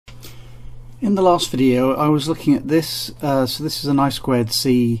In the last video I was looking at this, so this is an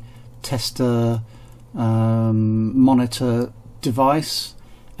i2c tester monitor device,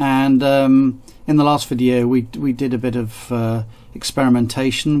 and in the last video we did a bit of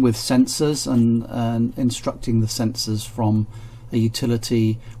experimentation with sensors and instructing the sensors from a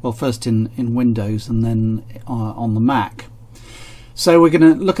utility, well, first in Windows and then on the Mac. So we're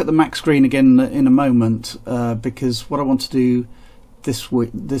going to look at the Mac screen again in a moment, because what I want to do for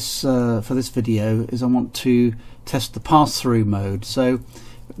this video is I want to test the pass-through mode. So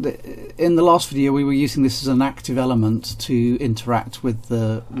in the last video we were using this as an active element to interact with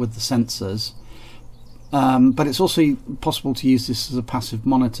the sensors, but it's also possible to use this as a passive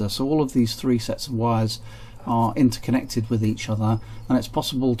monitor. So all of these three sets of wires are interconnected with each other, and it's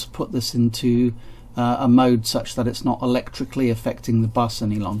possible to put this into a mode such that it's not electrically affecting the bus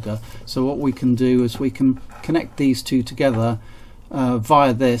any longer. So what we can do is we can connect these two together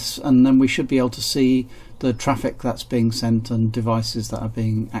via this, and then we should be able to see the traffic that's being sent and devices that are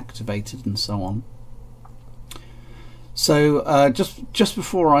being activated and so on. So just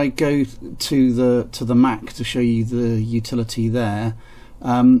before I go to the Mac to show you the utility there,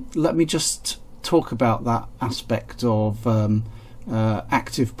 let me just talk about that aspect of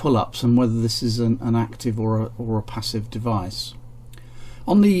active pull-ups and whether this is an active or a passive device.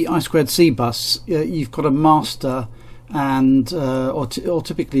 On the i2c bus, you've got a master, and or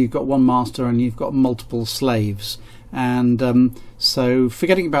typically you've got one master and you've got multiple slaves, and so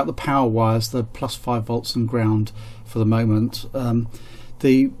forgetting about the power wires, the plus 5 volts and ground for the moment,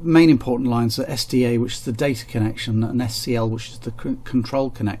 the main important lines are SDA, which is the data connection, and SCL, which is the control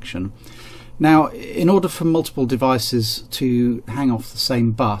connection. Now, in order for multiple devices to hang off the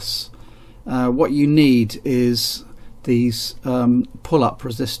same bus, what you need is these pull-up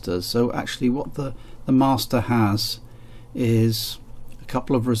resistors. So actually what the master has is a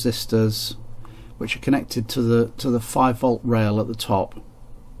couple of resistors which are connected to the 5 volt rail at the top.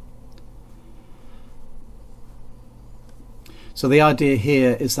 So the idea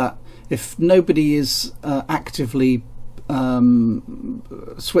here is that if nobody is actively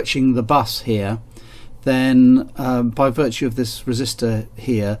switching the bus here, then by virtue of this resistor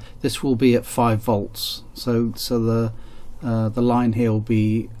here, this will be at 5 volts. So the line here will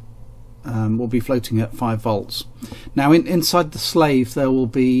be floating at 5 volts. Now inside the slave there will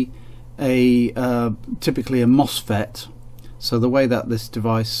be typically a MOSFET. So the way that this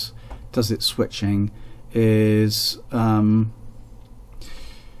device does its switching is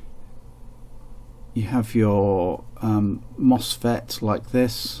you have your MOSFET like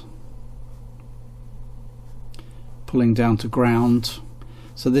this, pulling down to ground.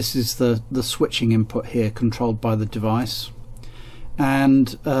 So this is the switching input here, controlled by the device.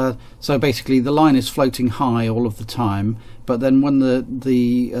 And so basically the line is floating high all of the time, but then when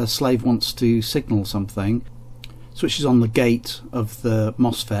the slave wants to signal something, switches on the gate of the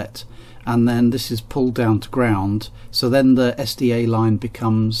MOSFET, and then this is pulled down to ground. So then the SDA line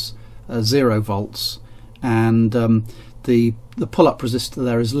becomes 0 volts, and the pull-up resistor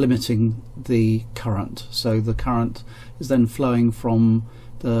there is limiting the current. So the current is then flowing from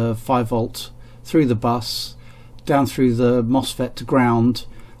the 5 volt through the bus down through the MOSFET to ground,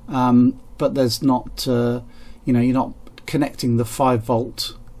 but there's not you're not connecting the 5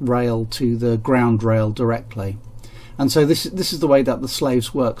 volt rail to the ground rail directly. And so this is the way that the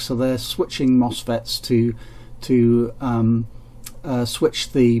slaves work. So they're switching MOSFETs to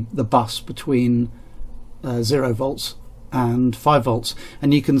switch the bus between 0 volts and 5 volts,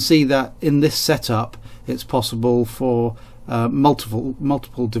 and you can see that in this setup it's possible for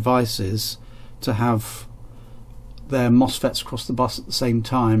multiple devices to have their MOSFETs across the bus at the same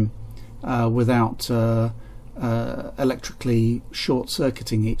time without electrically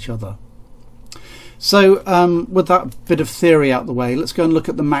short-circuiting each other. So with that bit of theory out the way, let's go and look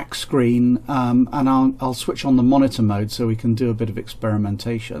at the Mac screen, and I'll switch on the monitor mode so we can do a bit of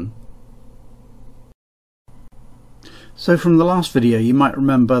experimentation. So from the last video you might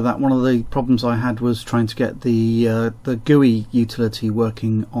remember that one of the problems I had was trying to get the GUI utility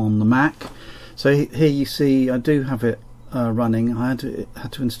working on the Mac. So here you see I do have it running. I had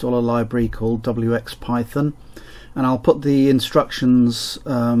to install a library called wxpython, and I'll put the instructions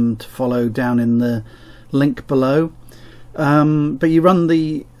to follow down in the link below. But you run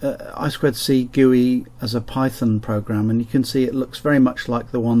the i2c GUI as a Python program, and you can see it looks very much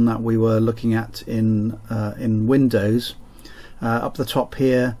like the one that we were looking at in Windows. Up the top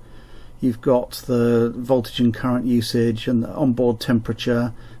here you've got the voltage and current usage and the onboard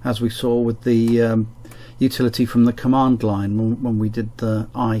temperature, as we saw with the utility from the command line when we did the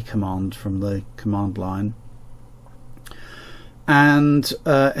I command from the command line. and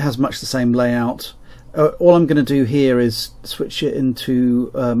it has much the same layout. All I'm going to do here is switch it into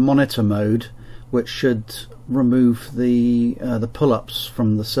monitor mode, which should remove the pull-ups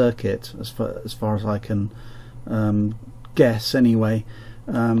from the circuit as far as I can guess anyway.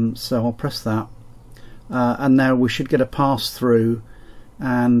 So I'll press that, and now we should get a pass through,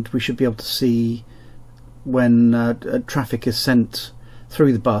 and we should be able to see when traffic is sent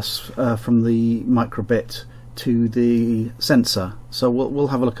through the bus from the microbit to the sensor. So we'll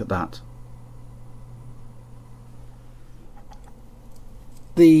have a look at that.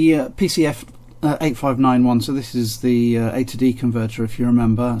 The PCF 8591, so this is the A to D converter, if you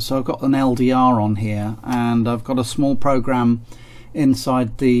remember. So I've got an LDR on here, and I've got a small program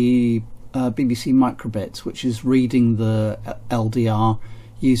inside the BBC microbit which is reading the LDR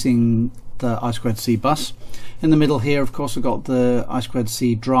using the i2c bus. In the middle here, of course, I've got the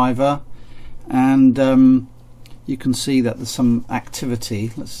i2cdriver, and you can see that there's some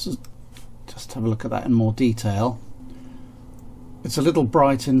activity. Let's just have a look at that in more detail. It's a little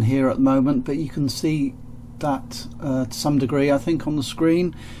bright in here at the moment, but you can see that to some degree, I think, on the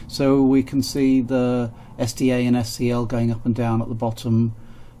screen. So we can see the SDA and SCL going up and down at the bottom.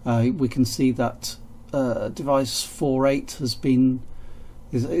 We can see that device 48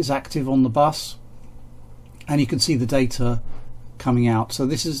 is active on the bus, and you can see the data coming out. So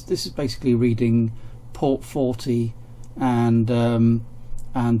this is basically reading port 40 and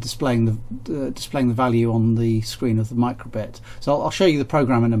displaying the value on the screen of the microbit. So I'll show you the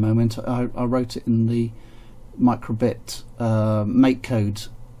program in a moment. I wrote it in the microbit makecode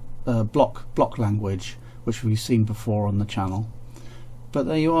block language, which we've seen before on the channel. But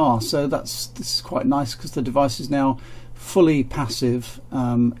there you are. So this is quite nice, because the device is now fully passive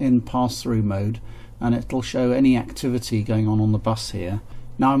in pass-through mode, and it'll show any activity going on the bus here.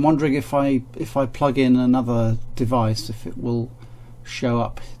 Now I'm wondering if I plug in another device, if it will show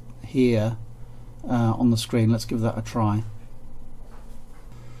up here on the screen. Let's give that a try.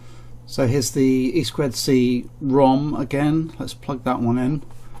 So here's the i2c ROM again. Let's plug that one in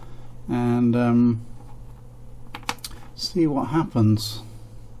and see what happens.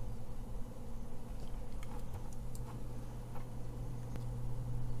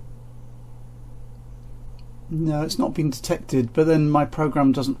 No, it's not been detected, but then my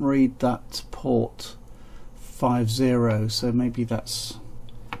program doesn't read that port 50, so maybe that's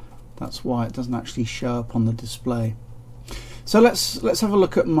why it doesn't actually show up on the display. So let's have a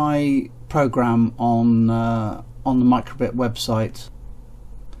look at my program on the microbit website,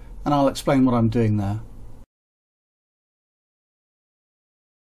 and I'll explain what I'm doing there.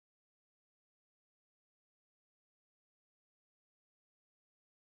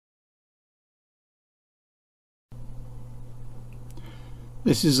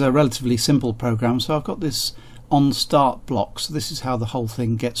 This is a relatively simple program, so I've got this on start block. So this is how the whole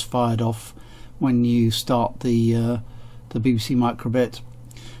thing gets fired off when you start the BBC microbit.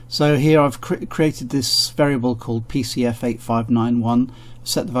 So here I've created this variable called PCF8591,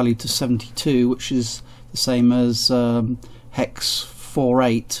 set the value to 72, which is the same as hex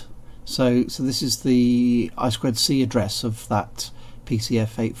 48. So this is the i2c address of that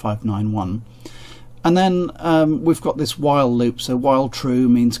PCF8591. And then we've got this while loop. So while true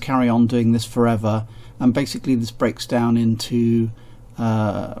means carry on doing this forever, and basically this breaks down into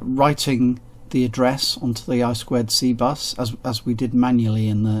writing the address onto the i2c bus as we did manually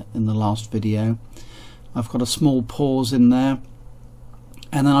in the last video. I've got a small pause in there,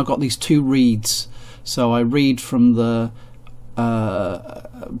 and then I've got these two reads. So I read from the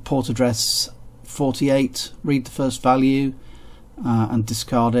port address 48, read the first value and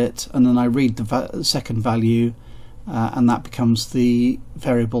discard it, and then I read the second value, and that becomes the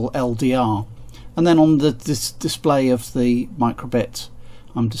variable LDR. And then on the display of the microbit,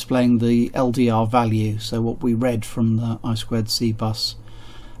 I'm displaying the LDR value, so what we read from the i2c bus.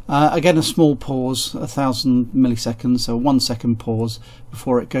 Again, a small pause, 1000 milliseconds, so 1 second pause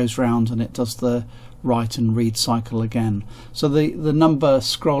before it goes round and it does the write and read cycle again. So the number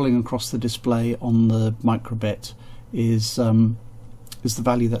scrolling across the display on the microbit is the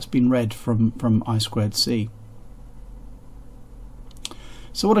value that's been read from i2c.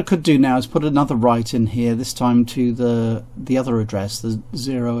 So what I could do now is put another write in here, this time to the other address, the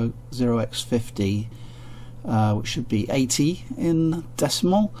 0x50, which should be 80 in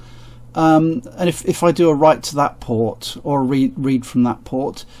decimal. And if I do a write to that port or read from that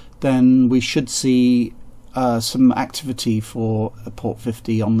port, then we should see some activity for port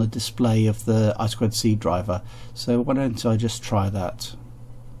 50 on the display of the i2cdriver. So why don't I just try that?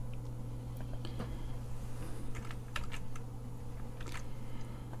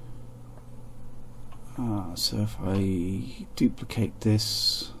 So if I duplicate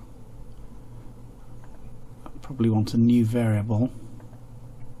this, I probably want a new variable.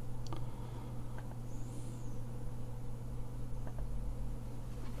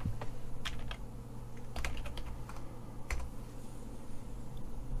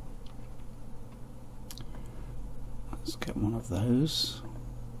 Let's get one of those.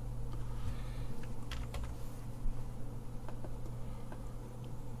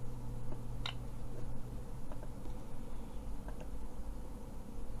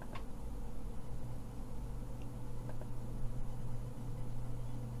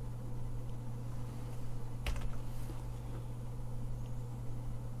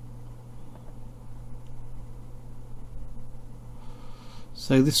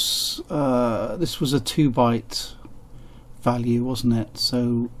 So this was a 2-byte value, wasn't it?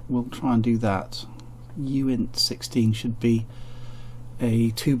 So we'll try and do that. uint16 should be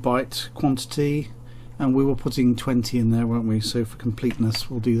a 2-byte quantity, and we were putting 20 in there, weren't we? So for completeness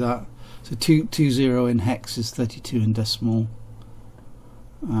we'll do that. So 20 in hex is 32 in decimal,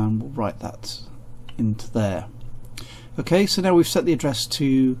 and we'll write that into there. Okay, so now we've set the address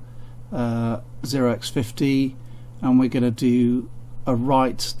to 0x50, and we're going to do a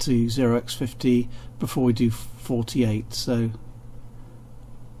write to 0x50 before we do 48. So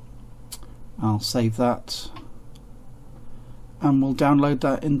I'll save that, and we'll download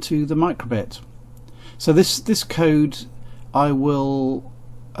that into the microbit. So this code I will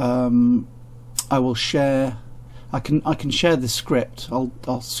share. I can share the script.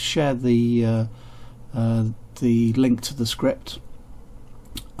 I'll share the link to the script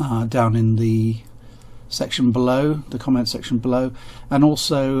down in the section below, the comment section below, and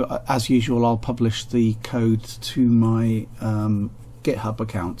also as usual I'll publish the code to my GitHub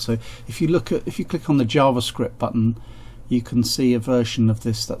account. So if you click on the JavaScript button, you can see a version of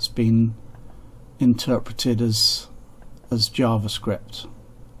this that's been interpreted as JavaScript.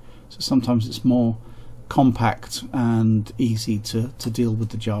 So sometimes it's more compact and easy to deal with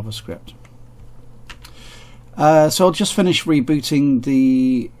the JavaScript. So I'll just finish rebooting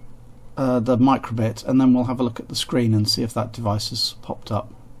the microbit, and then we'll have a look at the screen and see if that device has popped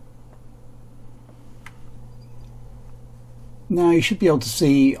up. Now you should be able to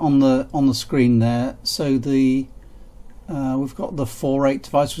see on the screen there. So we've got the 4.8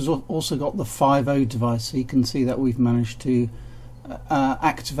 device. We've also got the 5.0 device. So you can see that we've managed to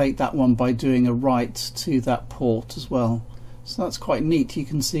activate that one by doing a write to that port as well. So that's quite neat. You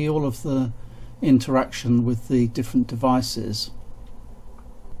can see all of the interaction with the different devices.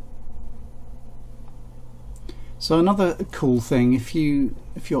 So another cool thing, if you're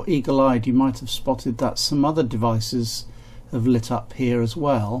eagle-eyed, you might have spotted that some other devices have lit up here as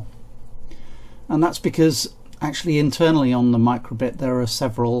well, and that's because actually internally on the microbit there are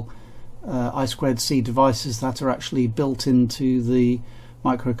several i2c devices that are actually built into the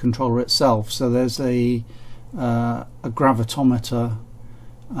microcontroller itself. So there's a gravitometer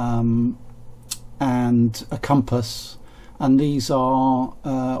and a compass, and these are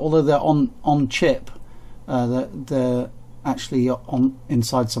although they're on chip, they're actually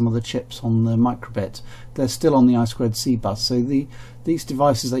inside some of the chips on the microbit. They're still on the i2c bus. So these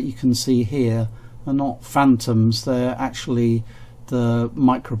devices that you can see here are not phantoms. They're actually the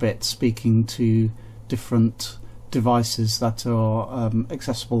microbit speaking to different devices that are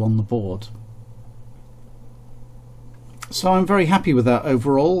accessible on the board. So I'm very happy with that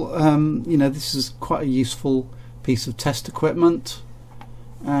overall. You know, this is quite a useful piece of test equipment,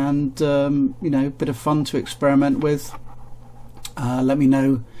 and you know, a bit of fun to experiment with. Let me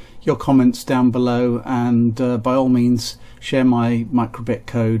know your comments down below, and by all means share my microbit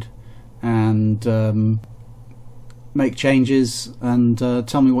code and make changes, and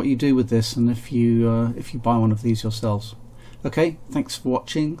tell me what you do with this, and if you buy one of these yourselves. Okay, thanks for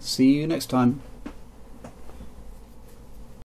watching. See you next time.